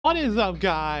What is up,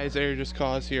 guys? Air Just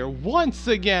Cause here once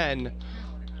again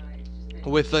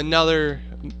with another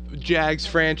Jags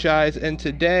franchise, and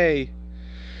today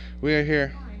we are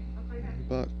here.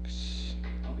 Bucks.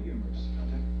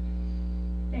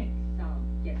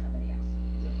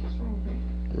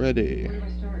 Ready. They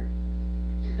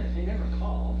never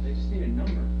call. They just need a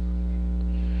number.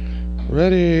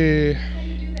 Ready. How do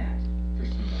you do that?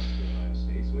 First and last to Ohio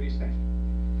State. What do you say?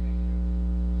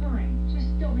 Fine.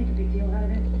 Just don't make a big deal out of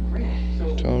it. Great.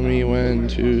 So, Tell me when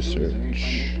to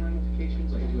search.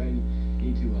 Ramifications? Like, do I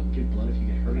need to give blood if you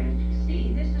get hurt?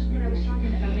 See, this is what I was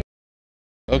talking about.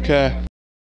 Okay.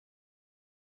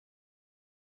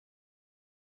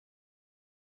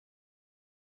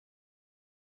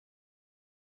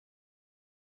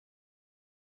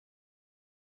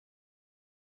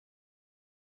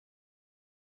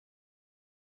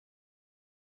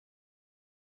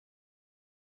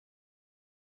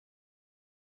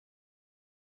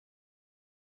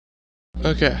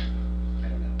 Okay.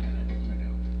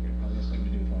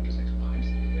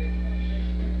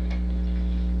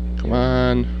 Come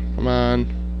on. Come on.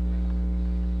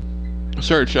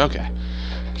 Search. Okay.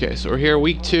 Okay, so we're here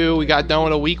week 2. We got done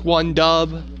with a week 1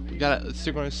 dub. We're going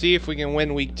to see if we can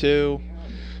win week 2.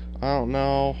 I don't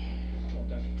know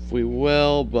if we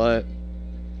will, but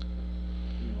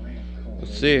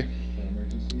let's see.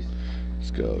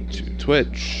 Let's go to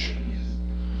Twitch.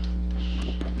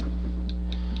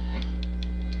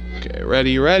 Okay,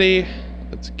 ready.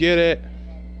 Let's get it.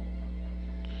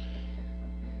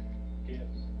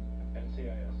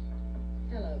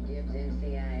 Hello, Gibbs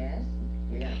NCIS.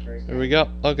 You got first. There we go.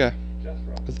 Okay.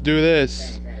 Let's do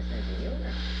this.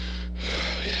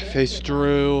 Face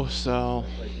Drew, so.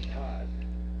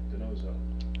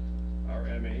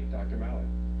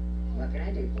 What can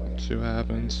I do for you? See what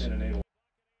happens.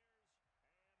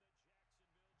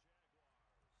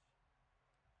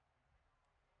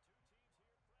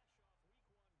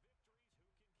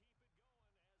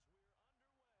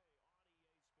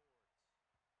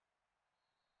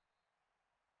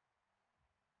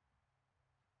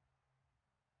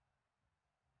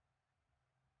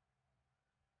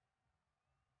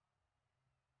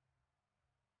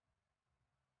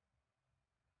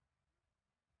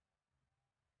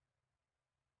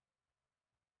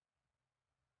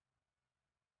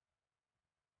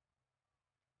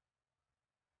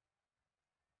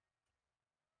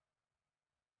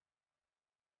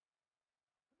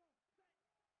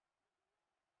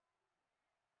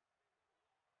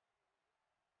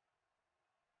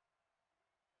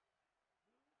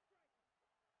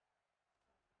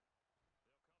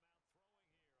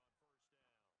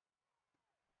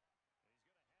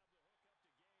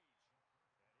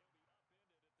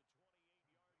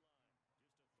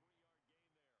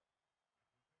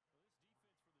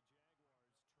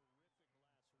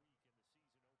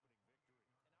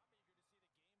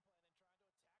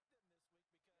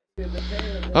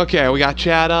 Okay, we got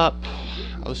chat up.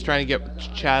 I was trying to get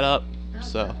chat up,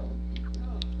 so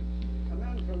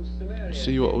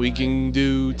see what we can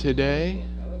do today.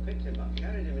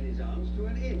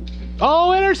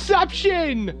 Oh,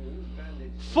 interception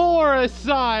for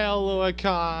Asile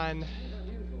Luakan.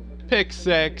 Pick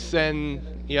 6,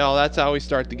 and that's how we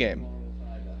start the game.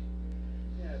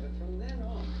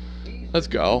 Let's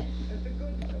go.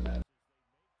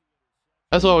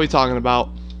 That's what we're talking about.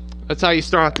 That's how you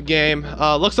start the game.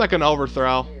 Looks like an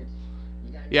overthrow.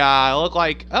 Yeah, it looked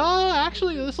like...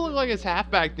 actually, this looked like his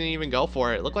halfback didn't even go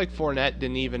for it. It looked like Fournette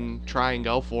didn't even try and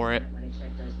go for it.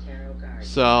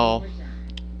 So,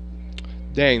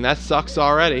 dang, that sucks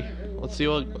already. Let's see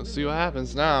what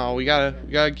happens now. We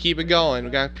gotta keep it going.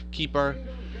 We gotta keep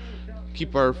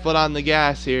our foot on the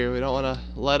gas here. We don't want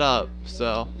to let up.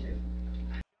 So.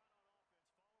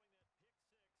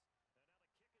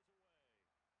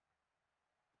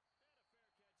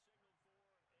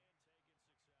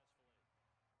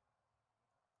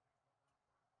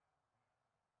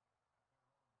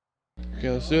 Okay,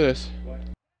 let's do this.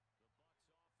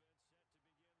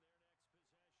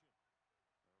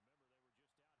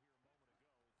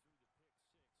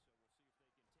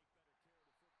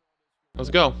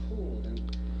 Let's go.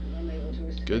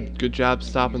 Good job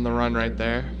stopping the run right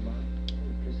there.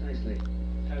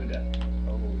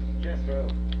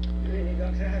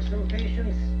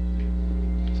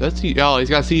 So that's he's got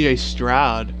CJ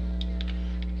Stroud.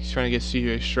 He's trying to get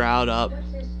CJ Stroud up.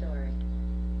 What's his story?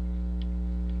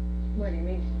 What do you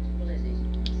mean? Well, is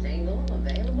he single,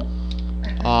 available?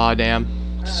 Aw, damn.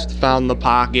 Just found the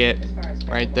pocket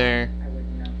right there. I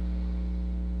wouldn't know.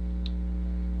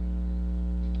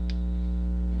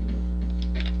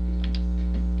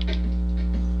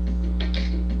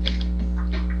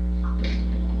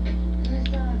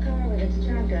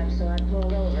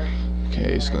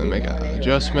 Okay, he's gonna make an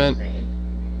adjustment.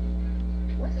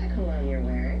 What's that cologne you're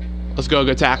wearing? Let's go.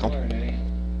 Good tackle.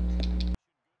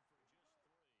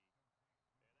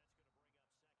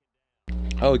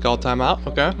 Oh, we called timeout.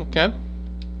 Okay, okay.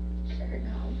 Sure,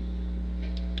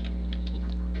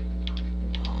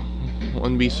 no.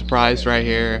 Wouldn't be surprised right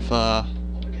here if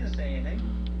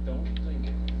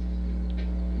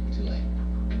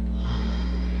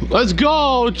let's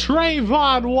go,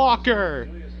 Trayvon Walker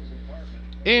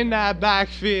in that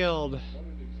backfield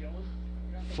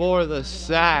for the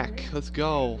sack. Let's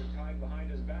go. Well,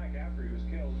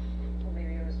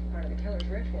 maybe it was part of the killer's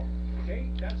ritual.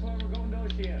 Okay, that's why we're going to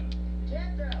Oceana.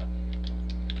 Jethro!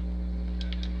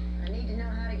 I need to know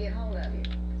how to get hold of you.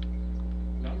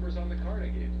 Numbers on the card I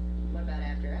gave. What about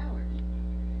after hours?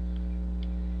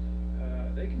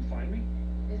 They can find me.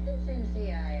 Is this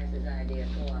NCIS's idea of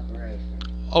cooperation?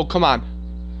 Oh, come on.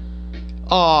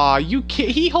 Aw, you can't.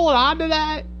 He hold on to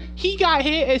that? He got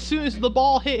hit as soon as the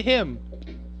ball hit him.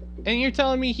 And you're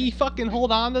telling me he fucking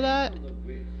hold on to that?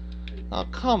 Oh,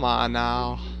 come on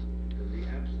now.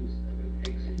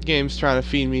 Game's trying to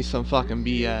feed me some fucking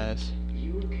BS.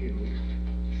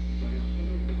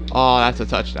 Oh, that's a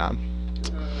touchdown.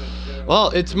 Well,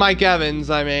 it's Mike Evans.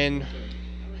 I mean,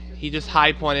 he just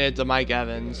high pointed to Mike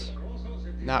Evans.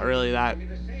 Not really that,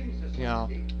 you know.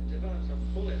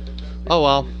 Oh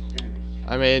well.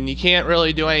 I mean, you can't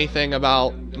really do anything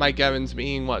about Mike Evans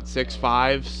being, what,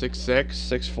 6'5", 6'6",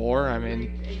 6'4". I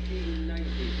mean,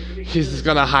 he's just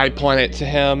going to high point it to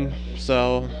him.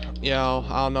 So, you know,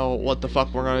 I don't know what the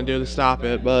fuck we're going to do to stop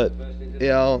it. But, you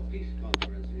know.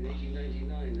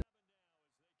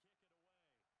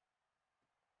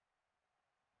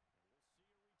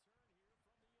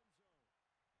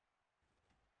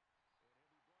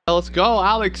 Let's go,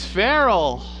 Alex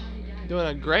Farrell. Doing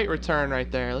a great return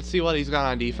right there. Let's see what he's got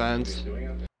on defense.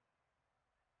 I'm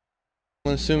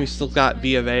gonna assume he's still got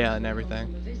Via Vea and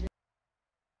everything.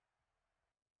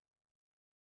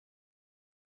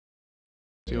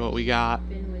 See what we got.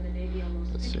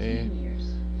 Let's see.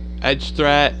 Edge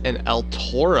threat and El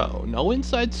Toro. No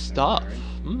inside stuff.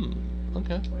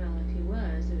 Okay. Well, if he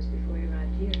was, it was before he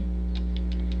arrived here.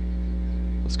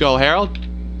 Let's go, Harold.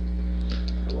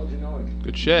 How'd you know it?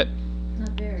 Good shit.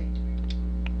 Not very.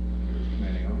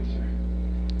 Commanding officer.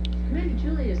 Commander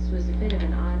Julius was a bit of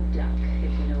an odd duck,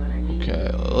 if you know what I mean.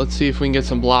 Okay, let's see if we can get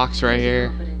some blocks right here.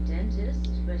 He was a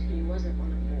dentist, but he wasn't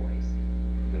one of the boys.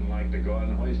 Didn't like to go out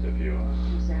and hoist a few, huh?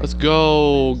 Let's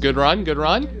go. Good run, good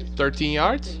run. 13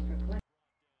 yards.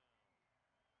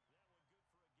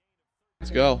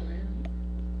 Let's go.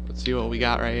 Let's see what we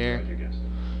got right here.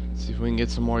 Let's see if we can get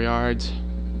some more yards.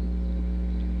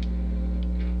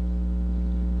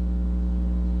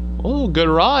 Oh, good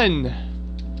run.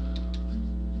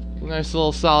 Nice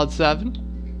little solid 7.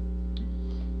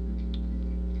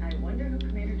 I wonder who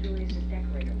Commander Julius's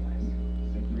decorator was.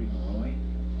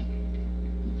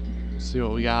 Let's see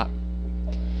what we got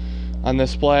on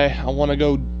this play. I want to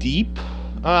go deep.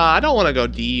 I don't want to go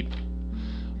deep.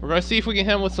 We're going to see if we can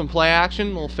hit him with some play action.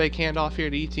 A little fake handoff here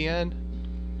to ETN.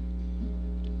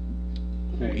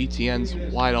 Ooh, ETN's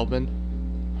wide open.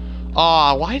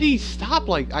 Aw, why did he stop?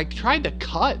 Like, I tried to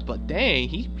cut, but dang,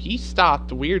 he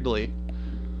stopped weirdly.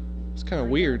 It's kind of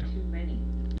weird. Too many.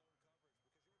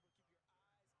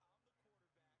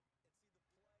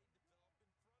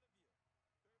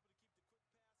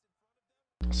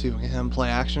 Let's see if we can hit him play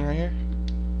action right here.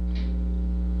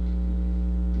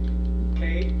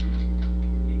 Okay.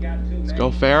 You got two. Let's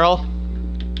go, Farrell.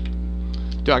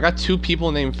 Dude, I got 2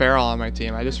 people named Farrell on my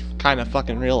team. I just kind of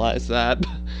fucking realized that.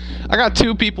 I got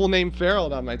 2 people named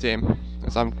Farrell on my team.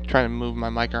 As I'm trying to move my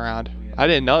mic around. I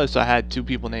didn't notice I had 2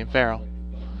 people named Farrell.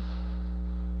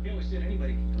 He always said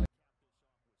anybody can play.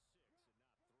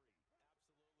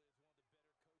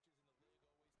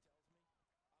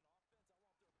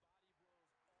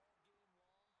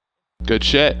 Good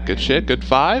shit, good shit, good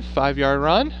 5-yard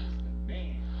run.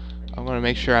 I'm gonna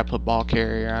make sure I put ball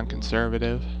carrier on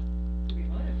conservative.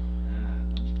 People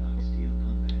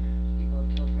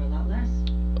have killed for a lot less.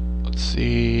 Let's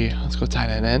see, let's go tight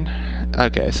end in.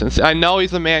 Okay, since I know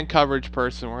he's a man coverage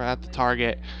person, we're gonna have to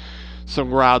target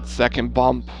some routes that can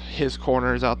bump his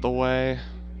corners out the way.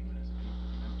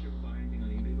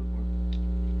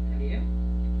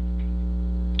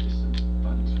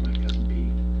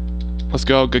 Let's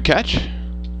go, good catch.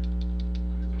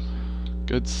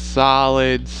 Good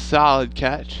solid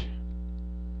catch.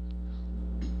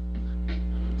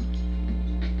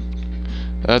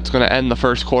 That's gonna end the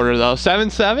first quarter though.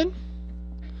 7-7.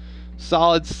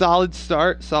 Solid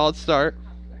start.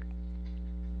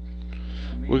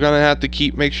 We're gonna have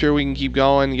to make sure we can keep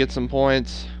going and get some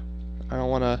points. I don't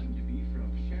wanna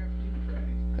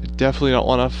I definitely don't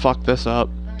want to fuck this up.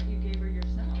 Thought you gave her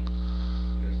yourself.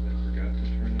 Guess I forgot to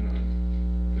turn it on.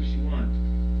 What does she want?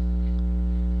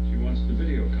 She wants the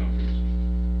video conference.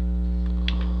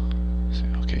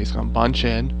 Okay, he's gonna bunch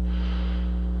in.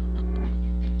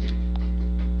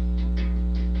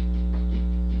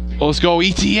 Let's go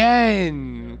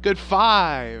ETN! Good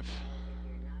 5.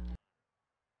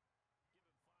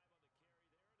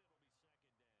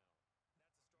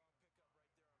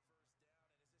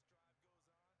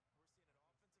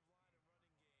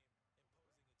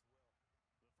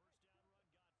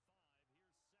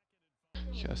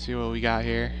 Let's see what we got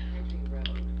here.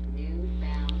 New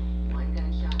found. One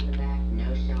gunshot in the back.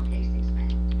 No shell casings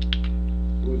found.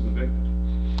 Who was the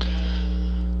victim?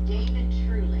 David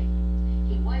Truly.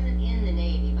 He wasn't in the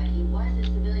Navy, but he was a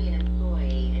civilian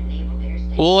employee at Naval Air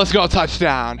Station. Well, let's go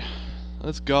touchdown.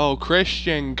 Let's go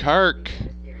Christian Kirk.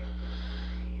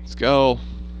 Let's go.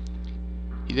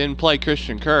 He didn't play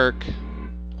Christian Kirk,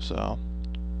 so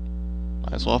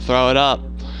might as well throw it up.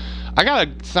 I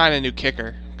gotta sign a new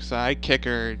kicker. My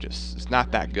kicker just is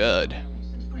not that good.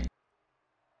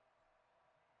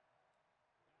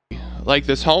 Like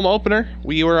this home opener,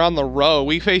 we were on the road.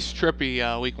 We faced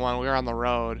Trippy week 1. We were on the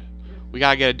road. We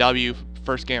gotta get a W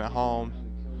first game at home.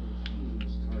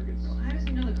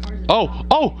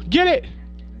 Oh, get it!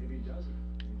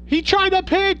 He tried to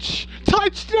pitch!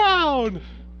 Touchdown!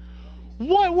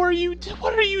 What are you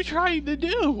trying to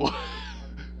do?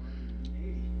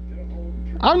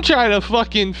 I'm trying to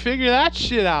fucking figure that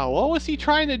shit out. What was he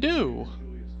trying to do?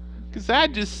 Because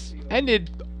that just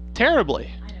ended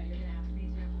terribly.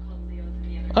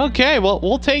 Okay, well,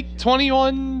 we'll take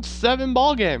 21-7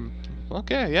 ball game.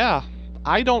 Okay, yeah.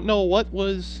 I don't know what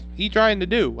was he trying to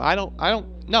do. I don't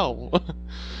know.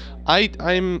 I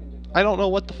don't know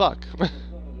what the fuck.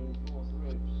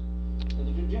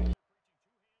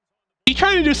 He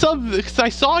tried to do something because I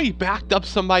saw he backed up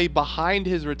somebody behind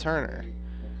his returner.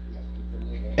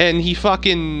 And he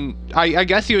fucking, I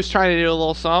guess he was trying to do a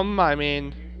little something. I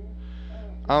mean,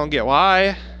 I don't get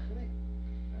why.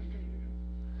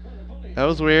 That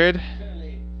was weird.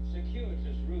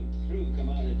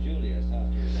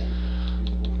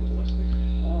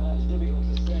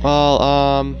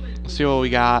 Well, let's see what we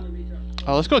got.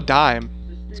 Oh, let's go dime.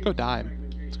 Let's go dime.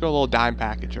 Let's go a little dime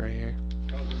package right here.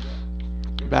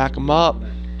 Back him up,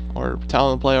 or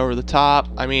tell him to play over the top.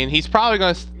 I mean, he's probably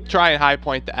going to try and high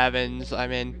point the Evans. I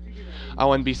mean, I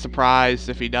wouldn't be surprised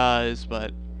if he does,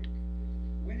 but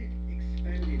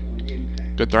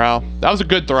good throw. That was a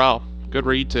good throw. Good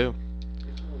read too.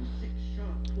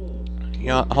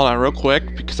 Yeah, hold on real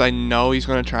quick because I know he's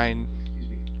gonna try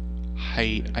and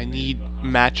height. I need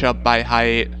matchup by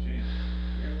height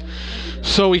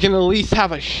so we can at least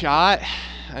have a shot.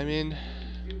 I mean,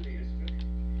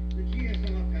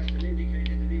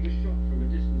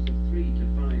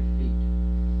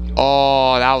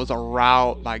 oh, that was a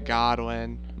route by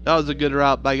Godwin. That was a good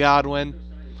route by Godwin.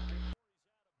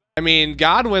 I mean,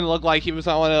 Godwin looked like he was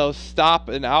on one of those stop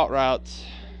and out routes.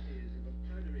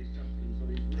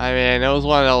 I mean, it was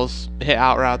one of those hit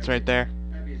out routes right there.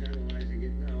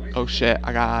 Oh shit,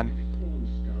 I got on.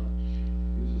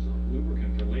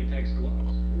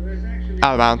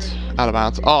 Out of bounds. Out of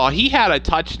bounds. Oh, he had a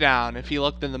touchdown if he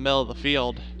looked in the middle of the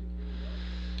field.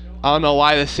 I don't know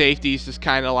why the safeties just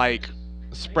kind of like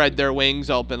spread their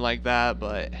wings open like that,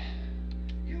 but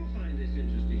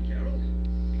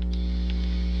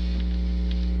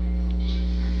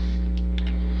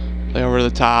play over the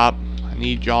top. I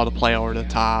need y'all to play over the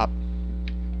top.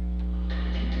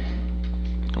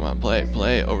 Come on,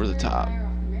 play over the top.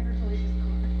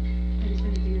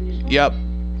 Yep.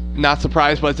 Not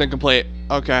surprised, but it's incomplete.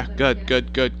 Okay,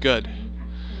 good.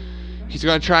 He's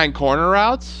gonna try and corner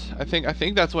routes. I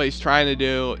think that's what he's trying to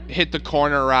do. Hit the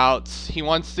corner routes. He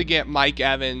wants to get Mike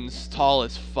Evans tall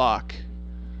as fuck.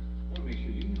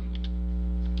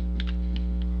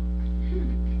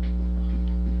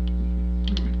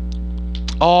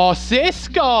 Oh,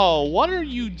 Cisco, what are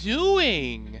you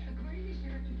doing?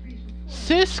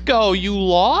 Cisco, you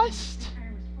lost?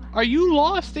 Are you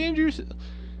lost, Andrew?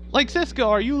 Like, Cisco,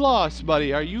 are you lost,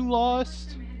 buddy? Are you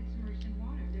lost?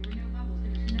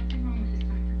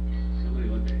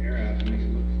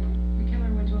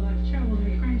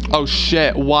 Oh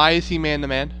shit, why is he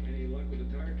man-to-man?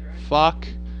 Fuck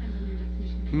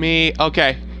me.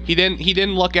 Okay, he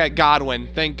didn't look at Godwin.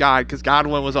 Thank God, because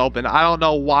Godwin was open. I don't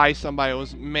know why somebody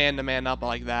was man-to-man up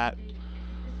like that.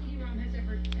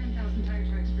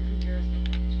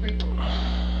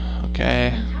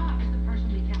 Okay.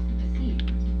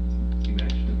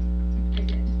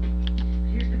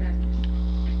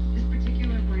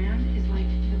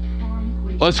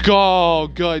 Let's go.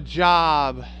 Good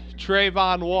job.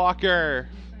 Trayvon Walker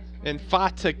and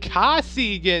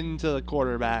Fatakasi getting to the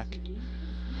quarterback.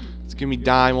 Let's give me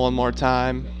dime one more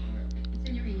time.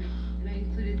 Send your email, and I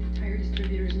included tire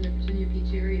distributors in the Virginia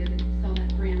Beach area that sell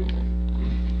that brand.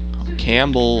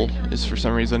 Campbell is for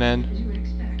some reason in. As you would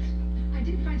expect. I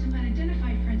did find some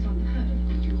unidentified prints on the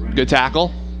hood. Good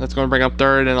tackle. That's going to bring up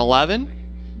 3rd and 11.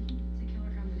 It's a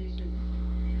killer combination.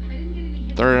 I didn't get any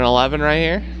hits. 3rd and 11 right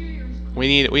here. We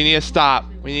need a stop.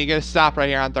 We need to get a stop right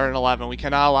here on 3rd and 11. We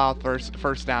cannot allow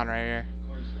first down right here.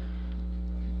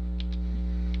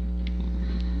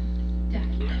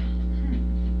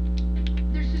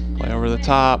 Play over the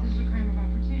top.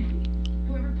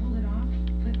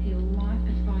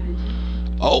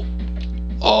 Oh.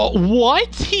 Oh,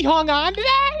 what? He hung on to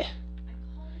that?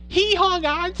 He hung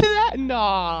on to that?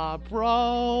 Nah,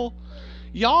 bro.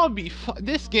 Y'all be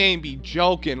this game be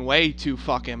joking way too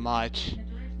fucking much.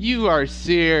 You are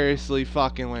seriously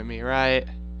fucking with me, right?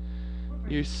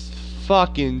 You're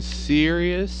fucking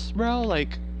serious, bro?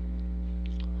 Like,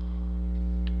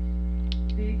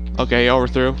 okay,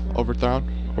 overthrown,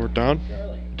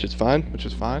 which is fine,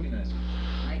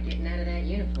 Like getting out of that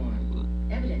uniform.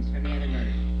 Evidence from the other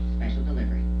murder. Special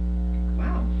delivery.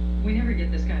 Wow, we never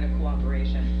get this kind of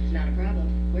cooperation. It's not a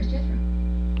problem. Where's Jethro?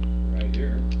 Right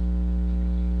here.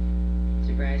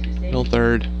 Surprised to see. Middle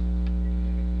 3rd. Oh,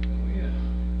 yeah.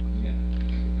 Yeah.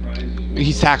 Surprises.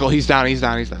 He's tackled. He's down.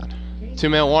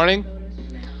 2-minute warning.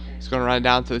 He's going to run it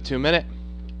down to the 2-minute.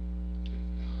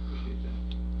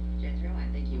 Jethro, I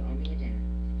think you owe me a dinner.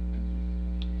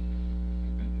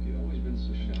 You've always been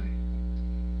so shy.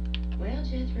 Well,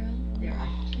 Jethro, there are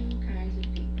two kinds of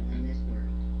people in this world.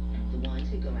 The ones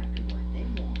who go after what they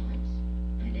want,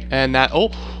 And that, oh,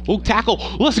 tackle.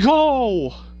 Let's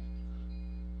go.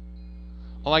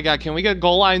 Oh my God, can we get a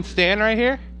goal line stand right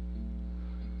here?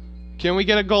 Can we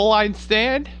get a goal line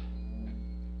stand?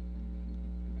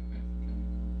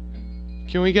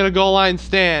 Can we get a goal line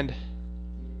stand?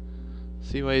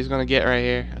 See what he's gonna get right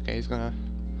here. Okay, he's gonna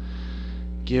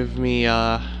give me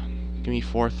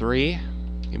 4-3.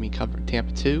 Give me cover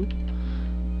Tampa 2.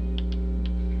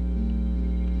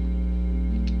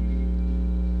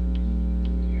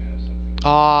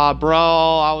 Aw, bro,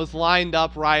 I was lined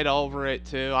up right over it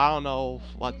too. I don't know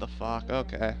what the fuck.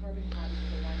 Okay.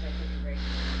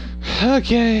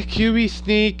 Okay, QB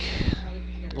sneak.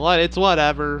 It's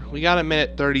whatever. We got a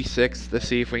minute 36 to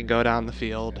see if we can go down the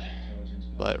field.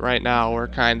 But right now we're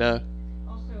kind of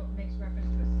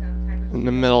in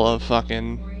the middle of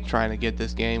fucking trying to get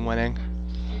this game winning.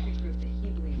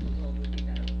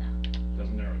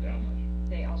 Doesn't narrow it down much.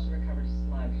 They also recovered a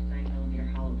slug,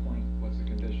 9mm hollow point. What's the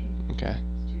condition? Okay.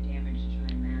 It's too damaged to try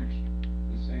and match.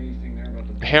 Does it say anything there about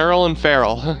the Harrell and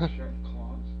Farrell. sharp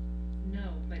claws? No,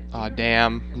 but Aw,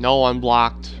 damn. No one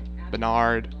blocked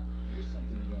Bernard. Here's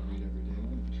something you don't read every day.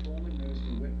 When a patrolman noticed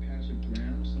a wet patch of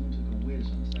ground, someone took a whiz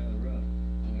on the side of the road.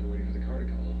 Oh, they're waiting for the car to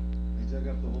come along. They dug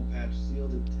up the whole patch,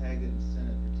 sealed it, tagged it, and sent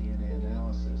it for DNA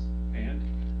analysis. And?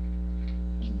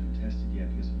 Hasn't been tested yet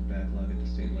because of a backlog at the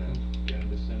state lab. Get him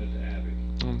to send it to Abby.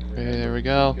 Okay, there we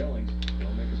go. Billings,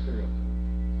 don't make a serial killer.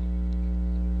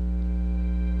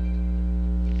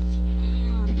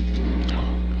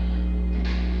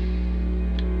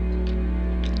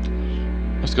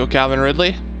 Let's go, Calvin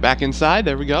Ridley. Back inside.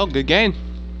 There we go. Good game.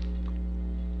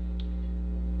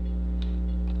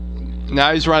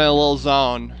 Now he's running a little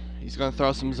zone. He's going to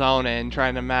throw some zone in,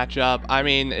 trying to match up. I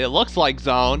mean, it looks like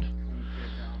zone.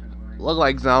 Look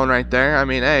like zone right there. I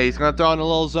mean, hey, he's going to throw in a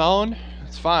little zone.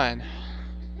 It's fine.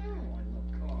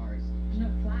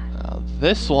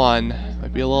 This one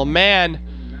might be a little man.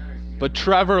 But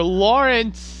Trevor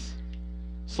Lawrence.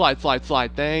 Slide.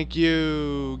 Thank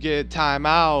you. Get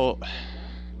timeout.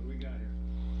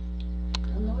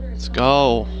 Let's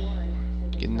go.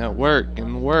 Getting that work.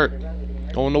 Going to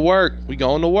work. We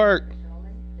going to work.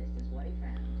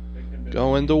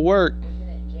 Going to work.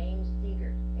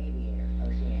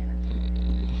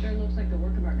 Sure looks like the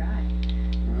work of our guy.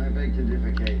 I beg to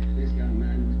differcate. This young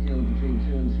man was killed between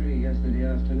 2 and 3 yesterday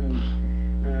afternoon.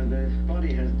 The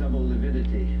body has double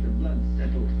lividity. The blood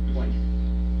settled twice.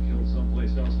 Killed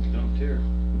someplace else and dumped here.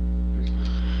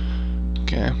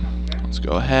 Okay. Let's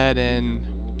go ahead and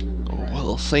go a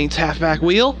little Saints halfback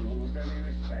wheel.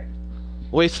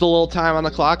 Waste a little time on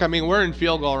the clock. I mean, we're in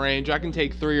field goal range. I can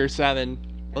take 3 or 7,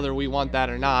 whether we want that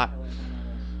or not.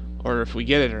 Or if we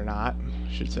get it or not,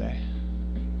 I should say.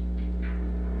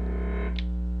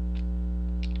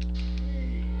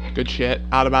 Good shit.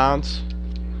 Out of bounds.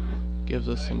 Gives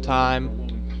us some time.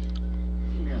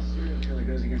 Female serial killer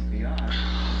goes against the odds.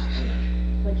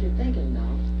 What you're thinking, though?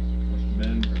 Most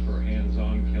men prefer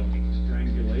hands-on killing.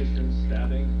 Strangulation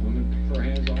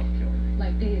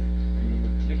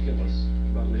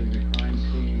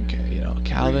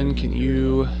Glenn, can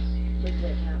you... Which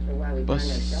would account for why we burned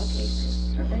their shell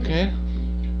casings. Okay,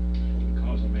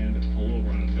 Cause a man to pull over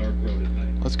on a dark road at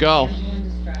night. let's go.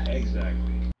 Exactly.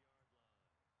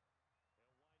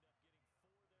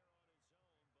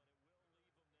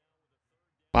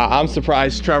 Wow, I'm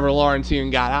surprised Trevor Lawrence even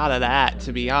got out of that,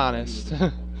 to be honest.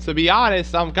 To be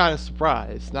honest, I'm kind of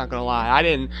surprised, not gonna lie. I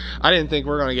didn't think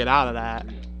we were gonna get out of that.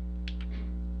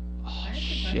 Oh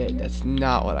shit, that's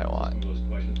not what I want. One of those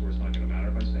questions where it's not going to matter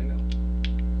if I say no.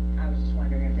 I was just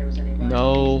wondering if there was any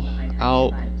No, behind her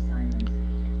out. five assignments.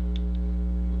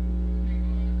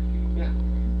 Yeah.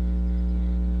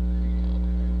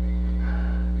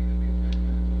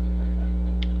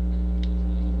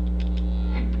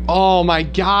 Oh my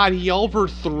god, he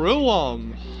overthrew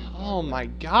him. Oh my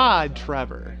god,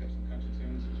 Trevor.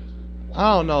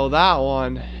 I don't know that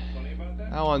one.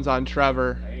 That one's on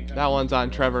Trevor. That one's on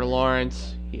Trevor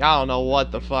Lawrence. I don't know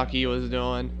what the fuck he was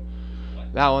doing.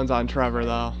 That one's on Trevor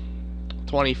though.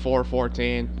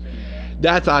 24-14.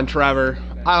 That's on Trevor.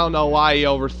 I don't know why he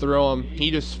overthrew him.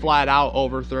 He just flat out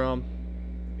overthrew him.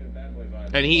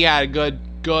 And he had a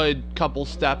good couple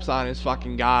steps on his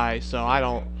fucking guy, so I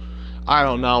don't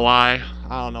know why.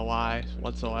 I don't know why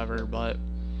whatsoever, but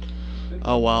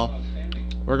oh well.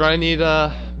 We're gonna need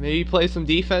maybe play some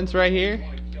defense right here.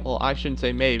 Well, I shouldn't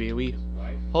say maybe. We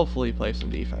hopefully play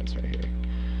some defense right here.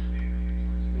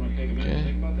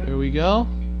 Okay, here we go. A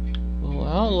little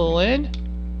out, a little in.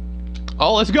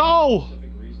 Oh, let's go!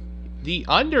 The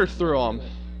under threw him.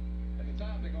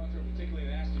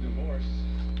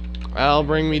 That'll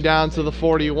bring me down to the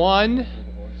 41.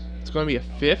 It's going to be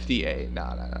a 58.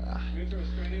 No.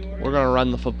 We're going to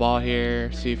run the football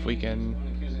here. See if we can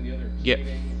get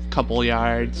a couple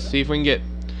yards. See if we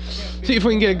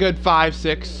can get a good 5,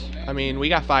 6. I mean, we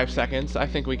got 5 seconds. I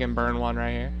think we can burn one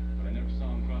right here. But I never saw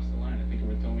him cross the line. I think it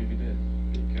would tell me if he did.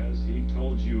 Because he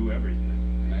told you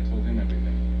everything. And I told him everything.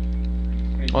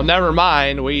 Well, never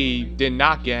mind. We did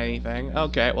not get anything.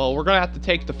 Okay, well, we're going to have to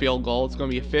take the field goal. It's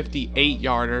going to be a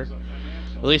 58-yarder.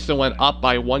 At least it went up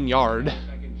by 1 yard.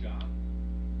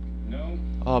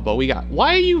 Oh, but we got...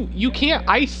 Why are you... You can't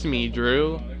ice me,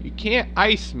 Drew. You can't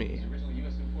ice me.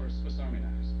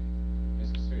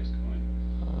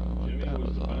 What that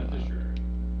was all about.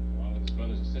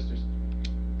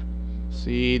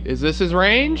 See, is this his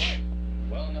range?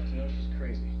 Well enough to know she's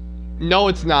crazy. No,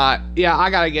 it's not. Yeah,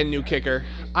 I gotta get a new kicker.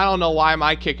 I don't know why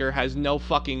my kicker has no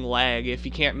fucking leg if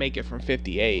he can't make it from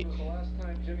 58.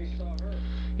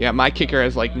 Yeah, my kicker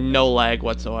has like no leg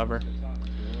whatsoever.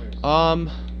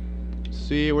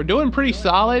 See, we're doing pretty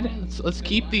solid. Let's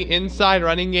keep the inside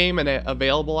running game an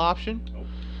available option,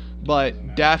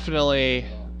 but definitely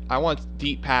I want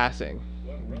deep passing.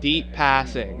 Deep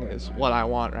passing is what I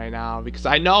want right now because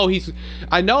I know he's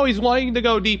wanting to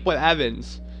go deep with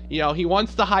Evans. You know, he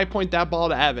wants to high point that ball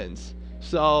to Evans.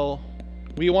 So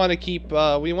we want to keep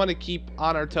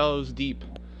on our toes deep.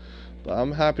 But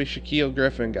I'm happy Shaquille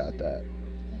Griffin got that.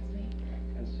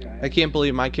 I can't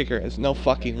believe my kicker has no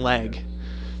fucking leg.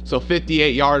 So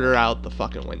 58-yarder out the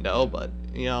fucking window, but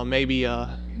you know, maybe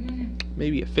a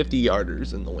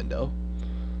 50-yarder's in the window.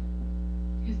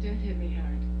 His death hit me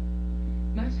hard.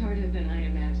 Much harder than I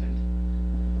imagined.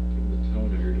 From the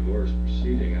tone of your divorce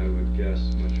proceeding, I would guess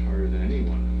much harder than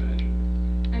anyone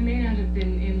imagined. I may not have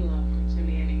been in love with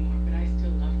Jimmy anymore, but I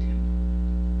still loved him.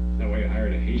 That way you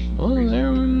hired a Haitian. Oh,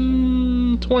 there,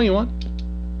 21.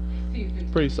 See, you've been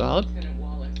Pretty solid. Lieutenant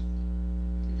Wallace. Is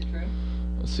it true?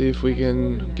 Let's see if we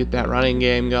can get that running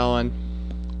game going.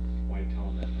 Why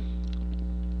tell him that?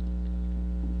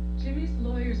 Jimmy's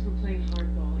lawyers were playing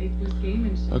hardball. It was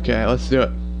gamemanship. Okay, let's do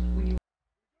it. When you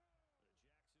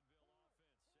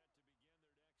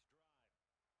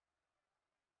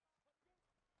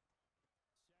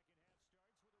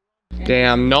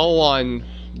Damn, no one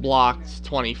blocked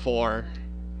 24.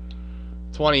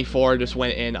 24 just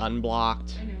went in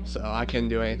unblocked, so I couldn't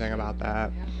do anything about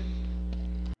that.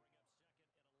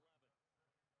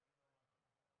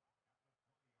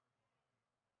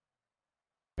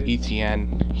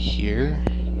 ETN here.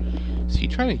 Is he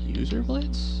trying to user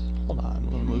blitz? Hold on,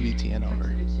 we'll move ETN over.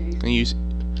 And use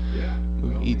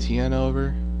move ETN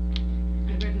over.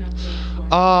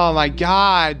 Oh my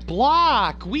god,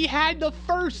 block! We had the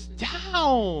first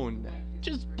down!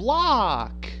 Just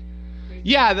block!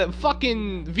 Yeah, the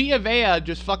fucking Villa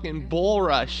just fucking bull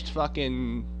rushed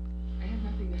fucking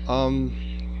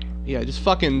yeah, just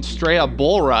fucking straight up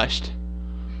bull rushed.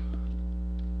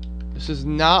 This is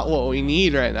not what we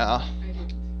need right now.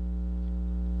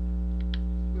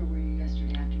 Where were you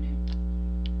yesterday afternoon?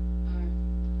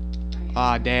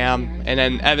 Ah, damn. And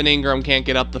then Evan Ingram can't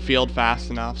get up the field fast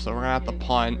enough, so we're gonna have to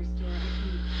punt.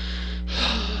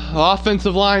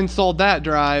 Offensive line sold that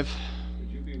drive.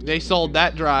 They sold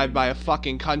that drive by a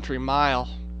fucking country mile.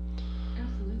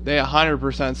 Absolutely. They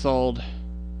 100% sold.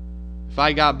 If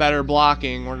I got better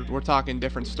blocking, we're talking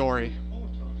different story.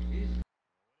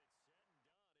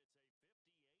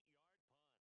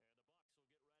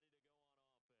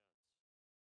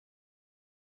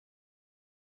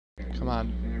 Come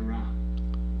on.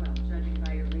 Well, judging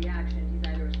by your reaction, he's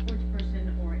either a sports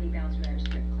person or a bouncer at a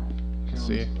strip club. Let's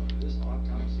see. This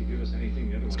autopsy give us anything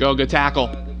the other Let's one- go. Good tackle.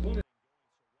 The bullet-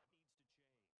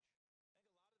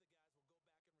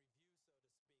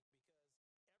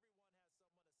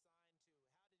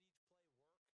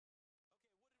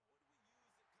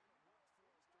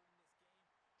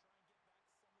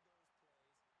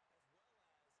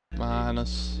 Come on,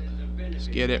 let's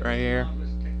get it right here.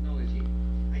 Technology.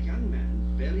 A young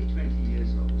man, barely 20 years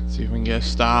old. See if we can get a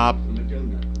stop. From a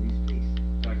donut on his face.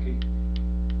 Bucky,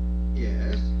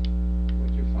 Yes.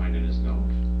 what'd you find in his nose?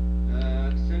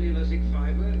 Cellulosic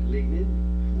fiber, lignin,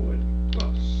 wood.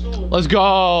 Well, sword. Let's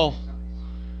go.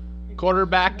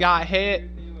 Quarterback got hit,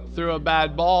 threw a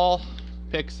bad ball,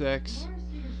 pick six.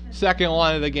 Second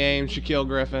one of the game, Shaquille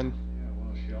Griffin. Yeah,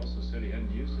 well, she also said he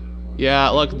hadn't used it in a while. Yeah,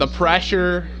 look, the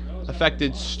pressure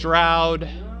affected Stroud.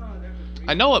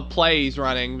 I know what play he's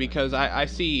running because I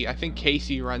think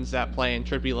Casey runs that play and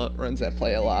Trippy runs that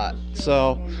play a lot.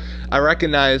 So I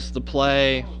recognized the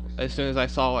play as soon as I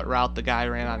saw what route the guy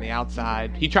ran on the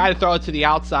outside. He tried to throw it to the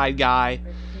outside guy,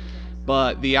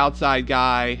 but the outside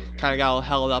guy kind of got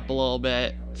held up a little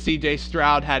bit. CJ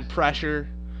Stroud had pressure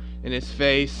in his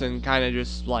face and kind of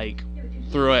just like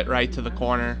threw it right to the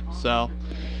corner. So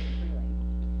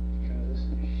Because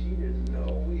she didn't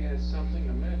know we had something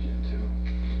to mention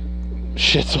to.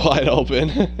 shit's wide open.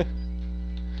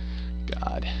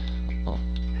 God. Oh.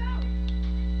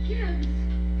 Kids!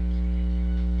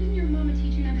 Didn't your mama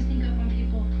teach you not to sneak up on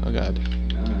people? Oh God.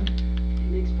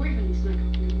 An ex-boyfriend snuck up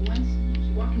on me once. She was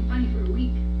walking funny for a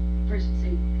week. First he'd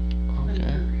say,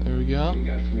 Okay. There we go. You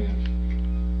got it from me.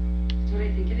 that's what I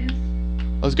think it is.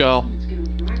 Let's go. It's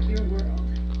gonna rock your world.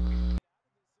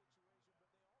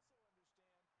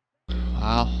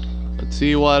 Wow. Let's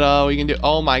see what we can do.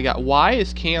 Oh my God. Why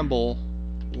is Campbell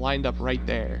lined up right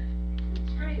there?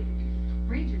 That's right.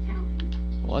 Ranger talent.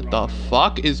 What the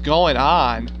fuck is going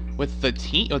on with the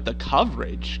team, with the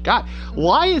coverage? God,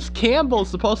 why is Campbell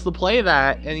supposed to play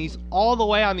that and he's all the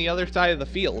way on the other side of the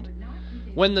field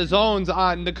when the zone's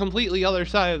on the completely other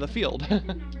side of the field?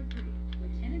 Number 3,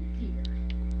 Lieutenant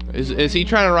Seeger. Is he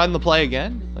trying to run the play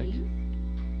again? Like,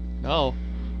 no.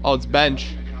 Oh, it's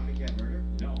bench. Copycat murder?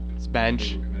 No. It's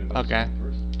bench. Okay.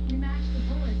 We matched the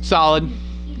bullets. Solid.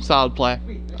 Solid play.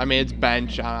 I mean, it's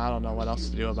bench. I don't know what else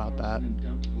to do about that.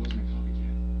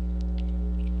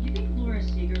 You think Laura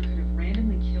Seeger could have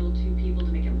randomly killed 2 people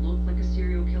to make it look like a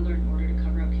serial killer in order to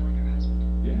cover up killing her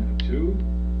husband? Yeah, 2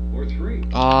 or 3.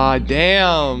 Aw,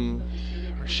 damn.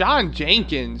 Sean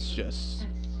Jenkins just...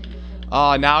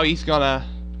 Oh, now he's gonna...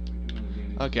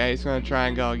 Okay, he's gonna try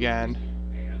and go again.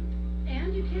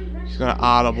 And you can't rush He's gonna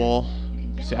audible.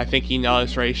 See, I think he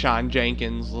noticed Rayshawn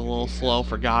Jenkins a little slow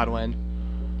for Godwin.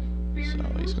 So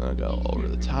he's gonna go over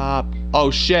the top.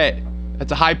 Oh shit!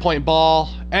 That's a high point ball.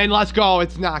 And let's go,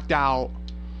 it's knocked out.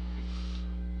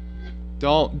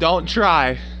 Don't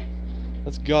try.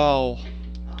 Let's go. All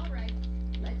right,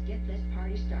 let's get this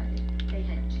party started. They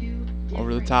had 2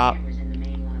 Over the different top. cameras in the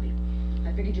main lobby.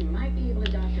 I figured you might be able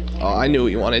to doctor one. Oh, I knew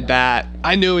he wanted that.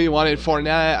 I knew he wanted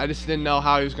Fournette. I just didn't know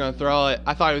how he was gonna throw it.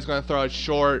 I thought he was gonna throw it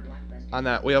short on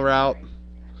that wheel route.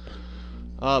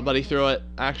 But he threw it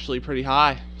actually pretty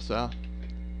high, so.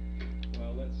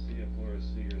 Well, let's see if Laura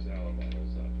Seeger's alibi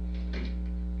holds up.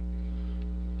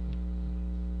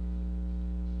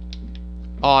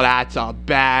 Oh, that's a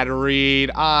bad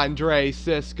read. Andre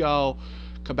Cisco.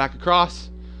 Come back across.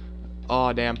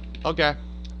 Oh, damn. Okay.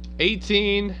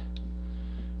 18.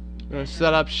 Gonna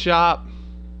set up shop.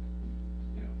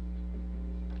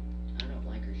 I don't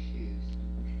like her shoes.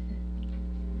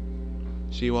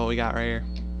 See what we got right here.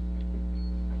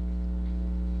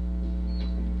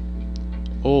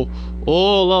 Oh, a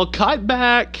little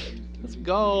cutback. Let's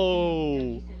go. She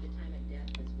said the time of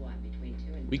death was what, between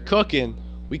 2 and 3? We cooking.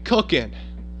 We cooking.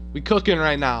 We cooking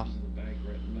right now. The bank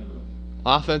written memo.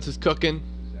 Offense is cooking.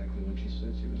 Exactly when she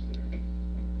said she was there.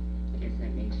 Guess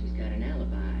that means she's got an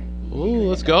alibi. Ooh,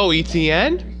 let's go,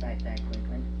 ETN. Recite that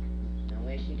quickly. No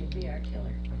way she could be our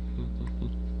killer.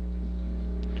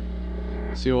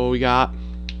 See what we got.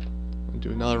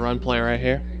 Do another run play right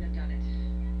here. Couldn't have done it.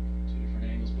 2 different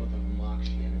angles, both of them locked.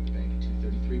 She entered the bank at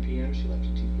 2:33 p.m. She left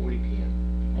at 2:40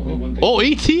 p.m. Only one thing. Oh,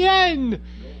 ETN!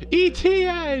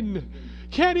 ETN!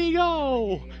 Can he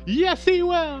go? Yes, he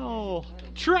will.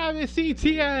 Travis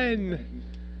Etienne.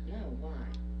 No, why?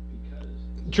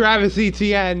 Travis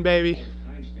Etienne, baby.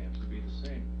 Timestamps would be the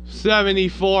same.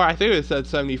 74. I think it said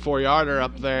 74-yarder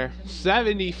up there.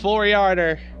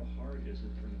 74-yarder. How hard is it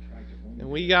for an attractive woman? And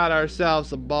we got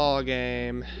ourselves a ball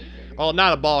game. Well,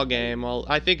 not a ball game. Well,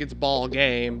 I think it's ball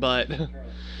game, but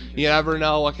you never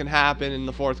know what can happen in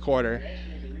the fourth quarter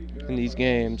in these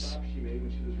games. She made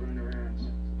when she was running her errands.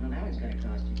 Well, now it's gonna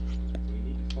cost you. We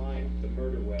need to find the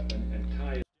murder weapon and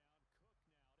tie it.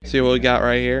 See what we got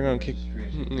right here. Gonna kick,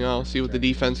 see what the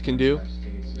defense can do.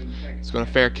 It's gonna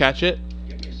fair catch it.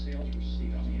 Get me a sales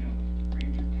receipt on the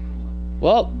out.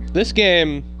 Well, this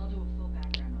game I'll do a full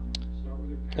background on it. Start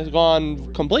with her has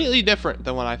gone completely different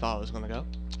than what I thought it was gonna go.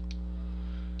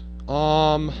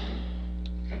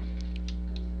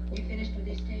 You finished with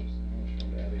these tapes?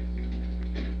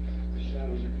 The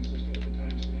shadows are consistent with the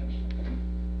timestamps.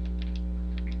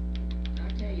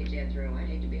 I'll tell you, Jethro, I'd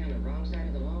hate to be on the wrong side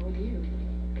of the law with you.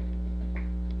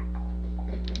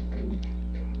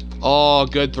 Oh,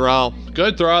 good throw.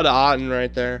 Good throw to Otten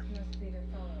right there. Must be their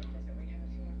follow-up visit. We have a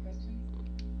few more questions.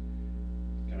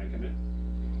 Can I come in?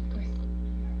 Of course.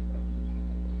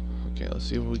 Okay, let's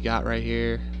see what we got right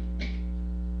here.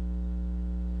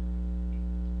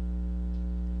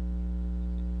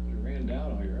 You ran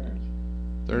down all your errands.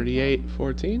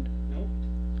 38-14. Nope.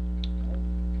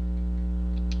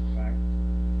 In fact,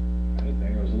 I didn't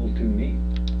think it was a little too neat.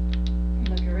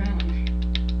 Look around.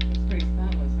 It's pretty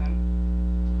spotless, huh?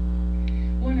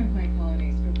 One of my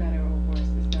qualities, for better or worse,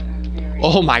 is that I'm very...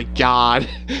 Oh my god.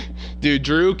 Dude,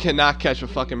 Drew cannot catch a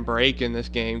fucking break in this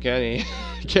game, can he?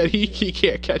 He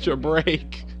can't catch a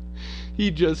break. He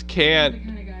just I'm can't. the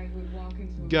kind of guy who would walk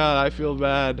into a... God, I feel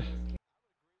bad.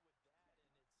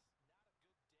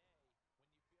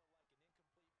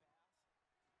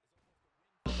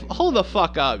 Hold the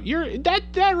fuck up.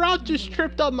 That route just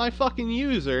tripped up my fucking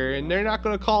user and they're not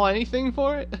gonna call anything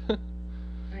for it?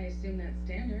 I assume that's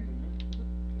standard.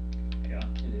 Yeah,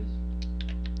 it is.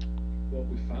 What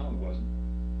we found wasn't.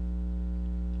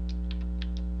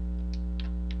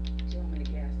 Do you want me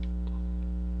to guess?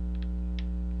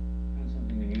 Found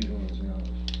something unusual in his nose.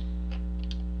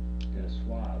 Did a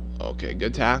swab, Okay,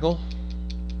 good tackle.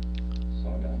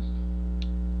 sawdust,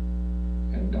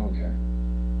 and dog hair.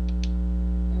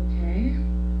 Okay.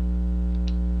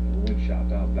 A wood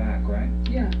shop out back, right?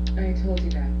 Yeah, I told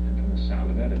you that. And from the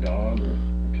sound of it, a dog or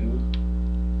two.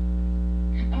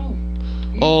 Oh.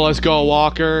 Oh, let's go,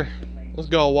 Walker. Let's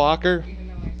go, Walker. Even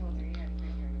though I told her you hadn't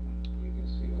been here enough. You can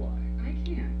see why. I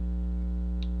can't.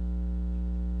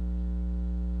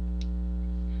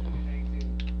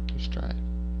 Just try it.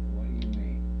 What do you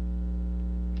mean?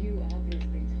 You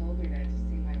obviously told her that to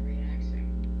see my reaction.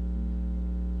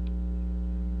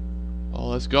 Oh,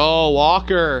 let's go,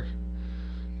 Walker.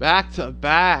 Back to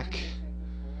back.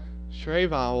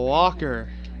 Trayvon Walker.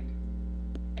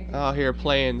 Out here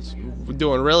playing,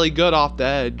 doing really good off the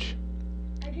edge.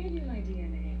 I gave you my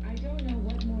DNA. I don't know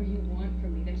what more you want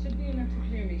from me. That should be enough to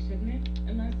clear me, shouldn't it?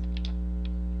 Unless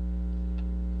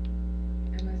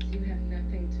you have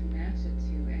nothing to match it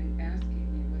to, and asking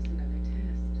me was another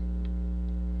test.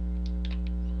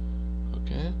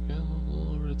 Okay, a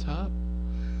little over the top.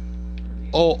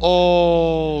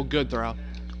 Oh, good throw.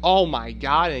 Oh my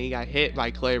god, and he got hit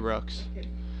by Clay Brooks. You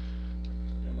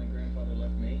know, my grandfather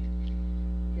left me.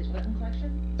 His weapon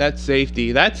collection? That's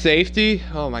safety. That's safety.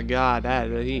 Oh my god,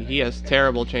 he has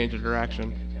terrible change of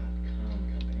direction.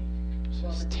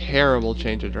 Just terrible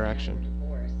change of direction.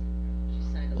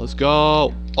 Let's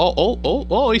go.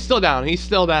 Oh, he's still down. He's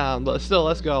still down, but still,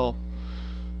 let's go.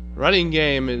 Running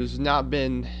game has not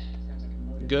been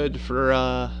good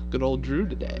for good old Drew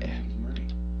today.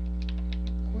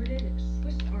 Corded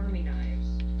Swiss Army knives.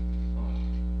 Oh,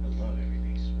 I love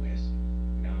everything Swiss.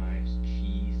 Knives,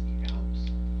 cheese, the Alps.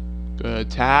 Good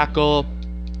tackle.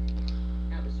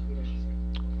 That was Swedish.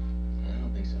 I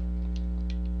don't think so.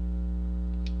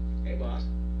 Hey, boss.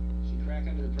 She crack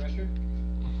under the pressure?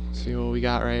 Let's see what we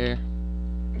got right here.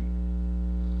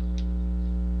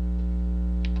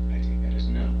 I take that as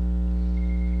no.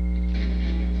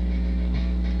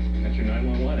 That's your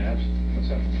 911 abs.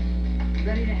 What's up?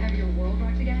 Ready to have your world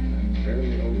rocked again? I'm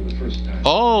barely over the first time.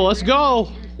 Oh, let's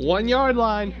go. 1 yard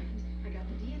line. I got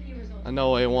the DNA results. I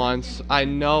know what he wants. I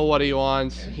know what he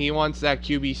wants. He wants that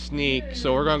QB sneak,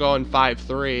 so we're gonna go in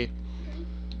 5-3.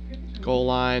 Goal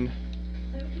line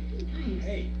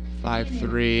Hey,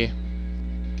 5-3.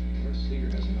 Where's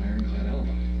Seeger has an ironclad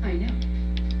alibi. I know.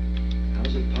 How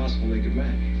is it possible they could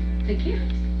match? They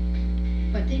can't.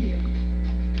 But they do.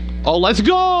 Oh, let's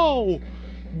go!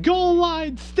 Goal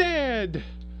line stand.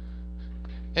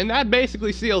 And that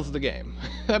basically seals the game.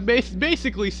 That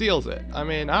basically seals it. I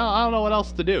mean, I don't know what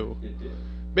else to do. It did.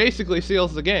 Basically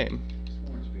seals the game.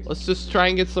 Let's just try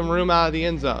and get some room out of the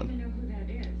end I zone. don't know who that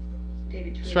is.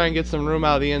 David Let's try and get some room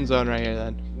out of the end zone right here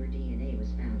then. Where DNA was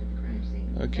found at the crime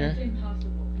scene. That's Okay.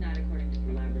 impossible, not according to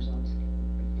the lab results.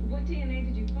 What DNA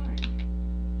did you find?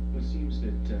 Well, it seems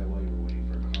that while you were waiting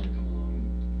for a car to come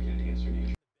along, you had to answer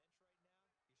nature.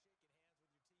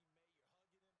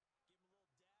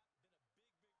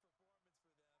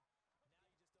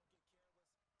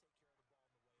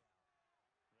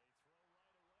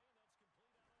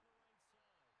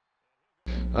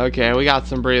 Okay, we got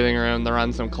some breathing room to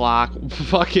run some clock.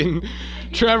 Fucking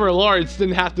Trevor Lawrence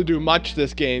didn't have to do much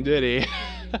this game, did he?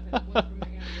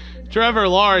 Trevor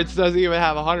Lawrence doesn't even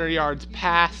have 100 yards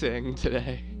passing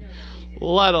today,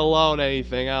 let alone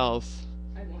anything else.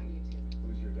 I want you to.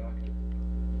 Who's your doctor?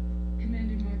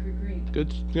 Commander Margaret Green.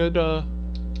 Good, You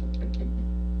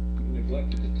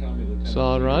neglected to tell me Lieutenant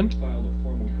Solid Seeger run. filed a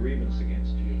formal grievance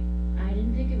against you. I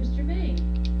didn't think it was germane. A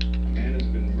man has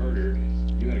been murdered.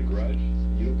 You had a grudge.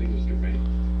 You don't think it was germane?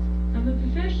 I'm a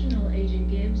professional, Agent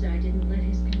Gibbs. I didn't let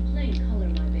his complaint color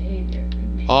my behavior.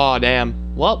 oh damn.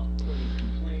 Well,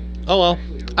 Complaint. oh well.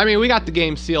 Actually, I mean, we got the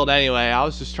game sealed anyway. I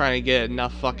was just trying to get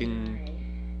enough fucking I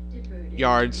deferred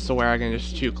yards to where I can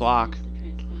just chew clock. to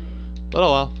transpire. But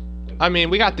oh well. I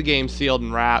mean, we got the game sealed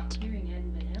and wrapped. Hearing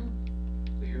hadn't been held.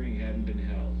 the hearing hadn't been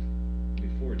held.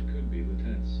 Before it could be,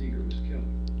 Lieutenant Seeger was killed.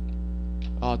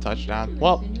 Oh, touchdown. You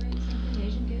Well, insinuate something,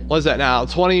 Agent Gibbs? what is that now?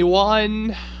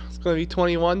 21? It's gonna be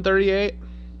 21-38. You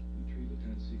treat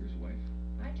Lieutenant Seeger's wife,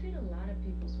 I treat a lot of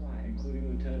people's wives, including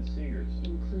Lieutenant Seeger's.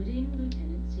 including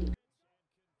Lieutenant Seeger.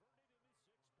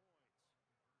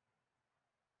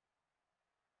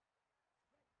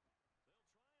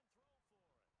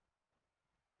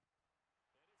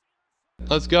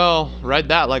 Let's go. Read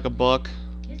that like a book.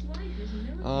 His wife is a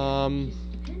military. Um, She's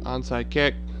dependent. onside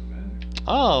kick. Matter.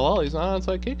 Oh, well, he's not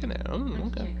onside kicking it. Let's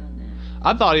Okay. check on that.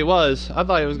 I thought he was. I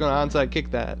thought he was going to onside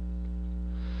kick that.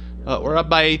 We're up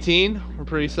by 18. We're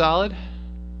pretty solid.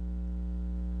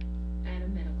 At a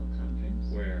medical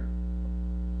conference. Where?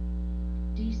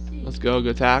 DC. Let's go.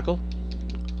 Good tackle.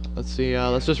 Let's see.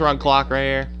 Let's just run clock right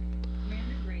here.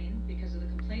 Commander Green, because of the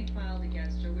complaint filed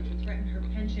against her, which would threaten her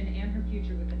pension and her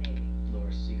future with the Navy.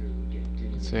 Laura Seeger would get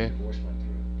didn't Let's when the see. divorce went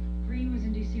through. Green was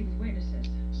in DC with witnesses.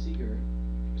 Seeger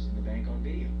was in the bank on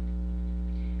video.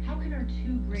 How can our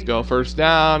two great... Let's go first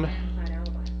down. Inside alibis? I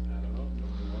don't know. No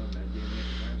one wanted that DNA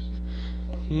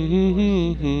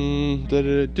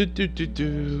comparison.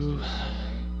 Do-do-do-do-do.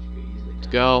 Let's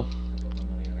go.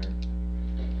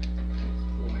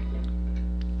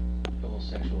 The whole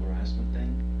sexual harassment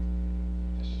thing?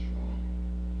 This is wrong.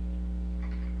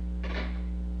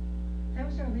 That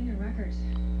was our leader records.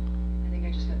 I think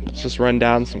I just got the... Let's just run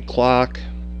down some clock.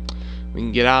 We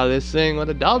can get out of this thing with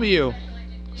a W.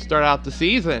 Start out the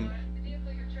season. The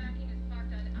vehicle you're tracking is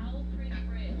parked on Owl Creek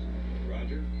Bridge.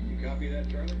 Roger, you copy that,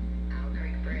 Charlie? Owl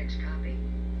Creek Bridge, copy.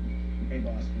 Hey,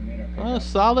 boss, we made our Oh, pickup.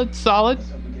 solid. Let's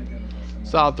hope we get them before someone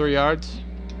Solid 3 yards.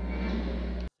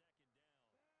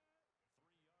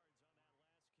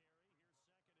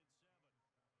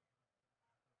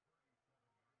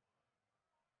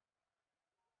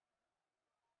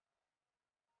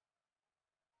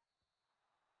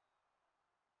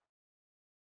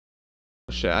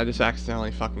 Shit, I just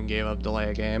accidentally fucking gave up delay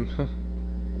a game.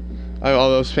 I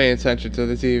was paying attention to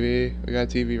the TV. We got a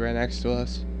TV right next to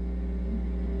us.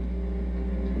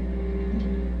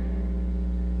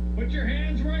 Put your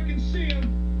hands where I can see them.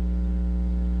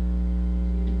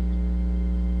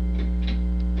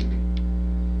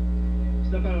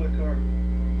 Step out of the car.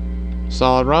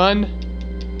 Solid run.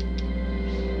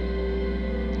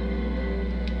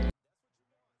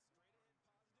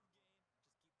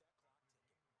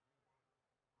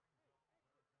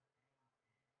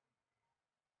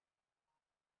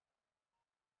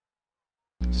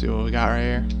 See what we got right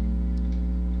here.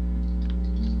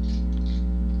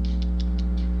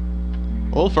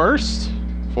 Well, first,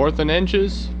 4th and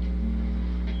inches.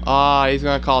 He's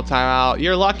gonna call timeout.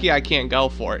 You're lucky I can't go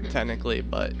for it technically,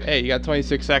 but hey, you got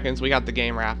 26 seconds. We got the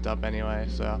game wrapped up anyway,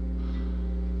 so.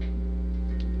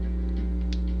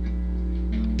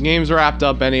 Game's wrapped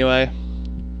up anyway.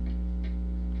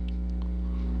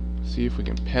 See if we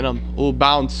can pin him. Oh,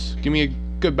 bounce. Give me a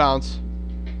good bounce.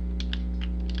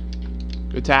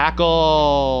 Good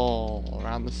tackle.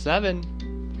 Around the 7.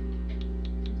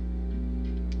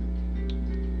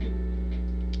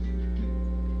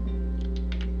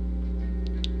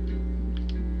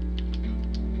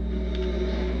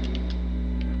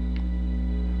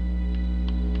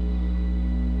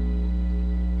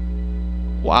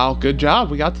 Wow, good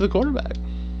job. We got to the quarterback.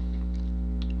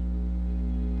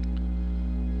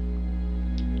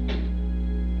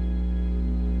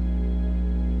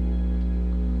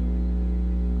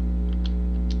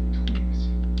 Twins.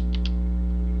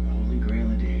 The holy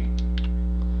grail a day.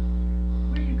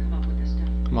 Where do you come up with this stuff?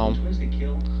 Come on. Twins that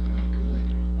kill? Not good.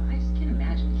 Well, I just can't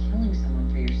imagine killing someone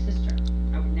for your sister.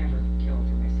 I would never kill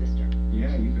for my sister.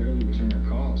 Yeah, you barely return her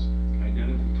calls.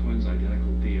 Identical twins,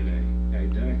 identical DNA.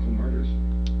 Identical murders.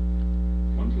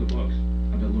 One for the books.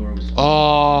 I bet Laura was...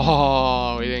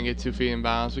 Oh, we didn't get 2 feet in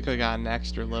bounds. We could have got an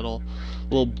extra little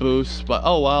boost, but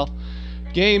oh well.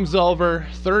 Game's over.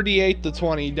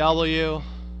 38-20 W.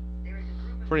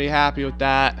 Pretty happy with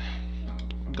that.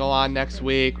 Go on next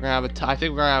week. We're gonna have I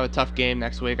think we're gonna have a tough game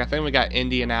next week. I think we got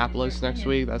Indianapolis next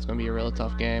week. That's gonna be a real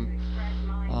tough game.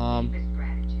 To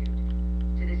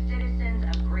the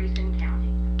citizens of Grayson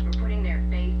County for putting their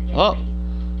faith in Oh. me.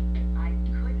 I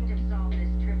couldn't have solved this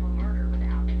triple murder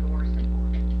without your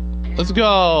support. Let's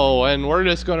go, and we're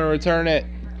just gonna return it.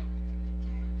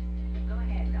 Go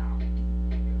ahead, doll.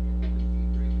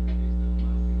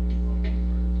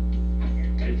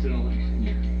 It's an election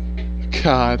year.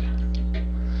 God.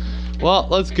 Well,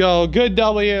 let's go. Good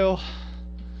W.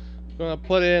 Gonna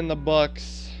put it in the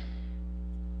books.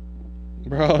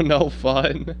 Bro, no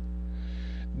fun.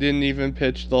 Didn't even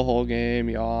pitch the whole game.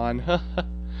 Yawn.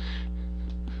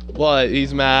 What?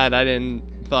 He's mad. I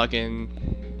didn't fucking...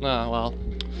 Oh, well.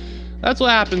 That's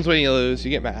what happens when you lose. You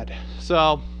get mad.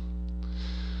 So,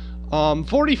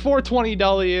 44-20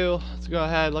 W. Let's go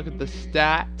ahead. Look at the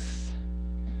stats.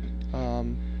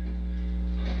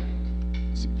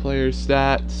 See players'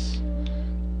 stats.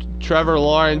 Trevor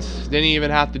Lawrence didn't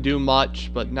even have to do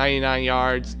much, but 99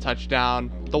 yards,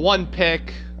 touchdown. The one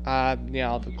pick, you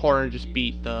know, the corner just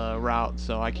beat the route,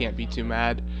 so I can't be too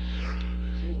mad.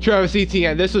 Travis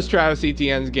Etienne, this was Travis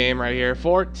Etienne's game right here.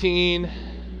 14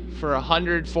 for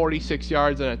 146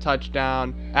 yards and a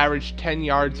touchdown. Averaged 10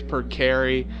 yards per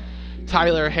carry.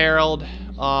 Tyler Harold,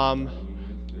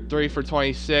 3 for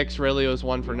 26. Ridley was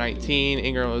 1 for 19.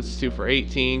 Ingram was 2 for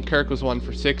 18. Kirk was 1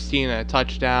 for 16 and a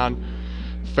touchdown.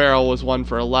 Farrell was 1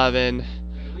 for 11.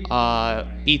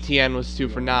 Etienne was 2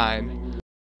 for 9.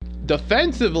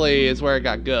 Defensively is where it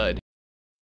got good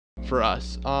for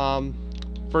us.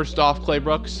 First off, Clay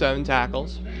Brooks, 7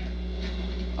 tackles.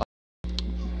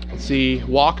 Let's see,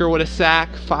 Walker with a sack,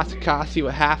 Fatukasi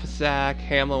with half a sack,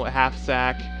 Hamlin with half a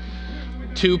sack.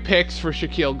 2 picks for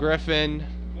Shaquille Griffin,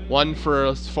 1 for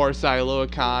Forsai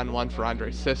Luakon, 1 for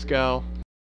Andre Sisco.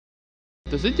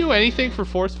 Does it do anything for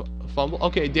forced fumble?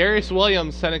 Okay, Darius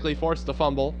Williams technically forced the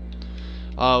fumble.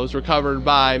 Was recovered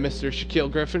by Mr. Shaquille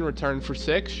Griffin, returned for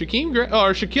 6.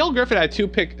 Shaquille Griffin had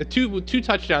two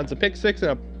touchdowns, a pick 6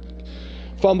 and a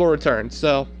fumble return.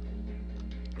 So,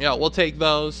 yeah, we'll take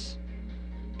those.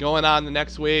 Going on the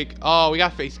next week. Oh, we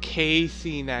got to face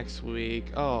Casey next week.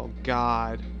 Oh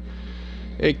God,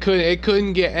 it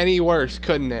couldn't get any worse,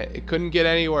 couldn't it? It couldn't get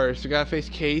any worse. We got to face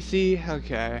Casey.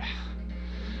 Okay.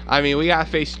 I mean, we got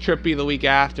to face Trippy the week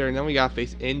after, and then we got to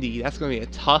face Indy. That's going to be a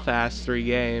tough-ass 3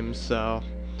 games. So,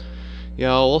 you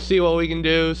know, we'll see what we can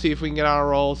do. See if we can get on a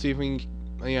roll. See if we can,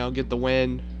 you know, get the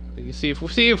win. See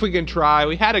if we can try.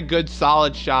 We had a good,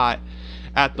 solid shot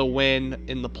at the win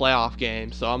in the playoff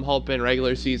game. So I'm hoping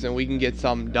regular season we can get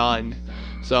something done.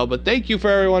 So, but thank you for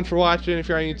everyone for watching. If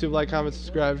you're on YouTube, like, comment,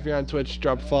 subscribe. If you're on Twitch,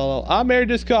 drop a follow. I'm Married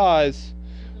This Cause.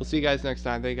 We'll see you guys next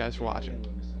time. Thank you guys for watching.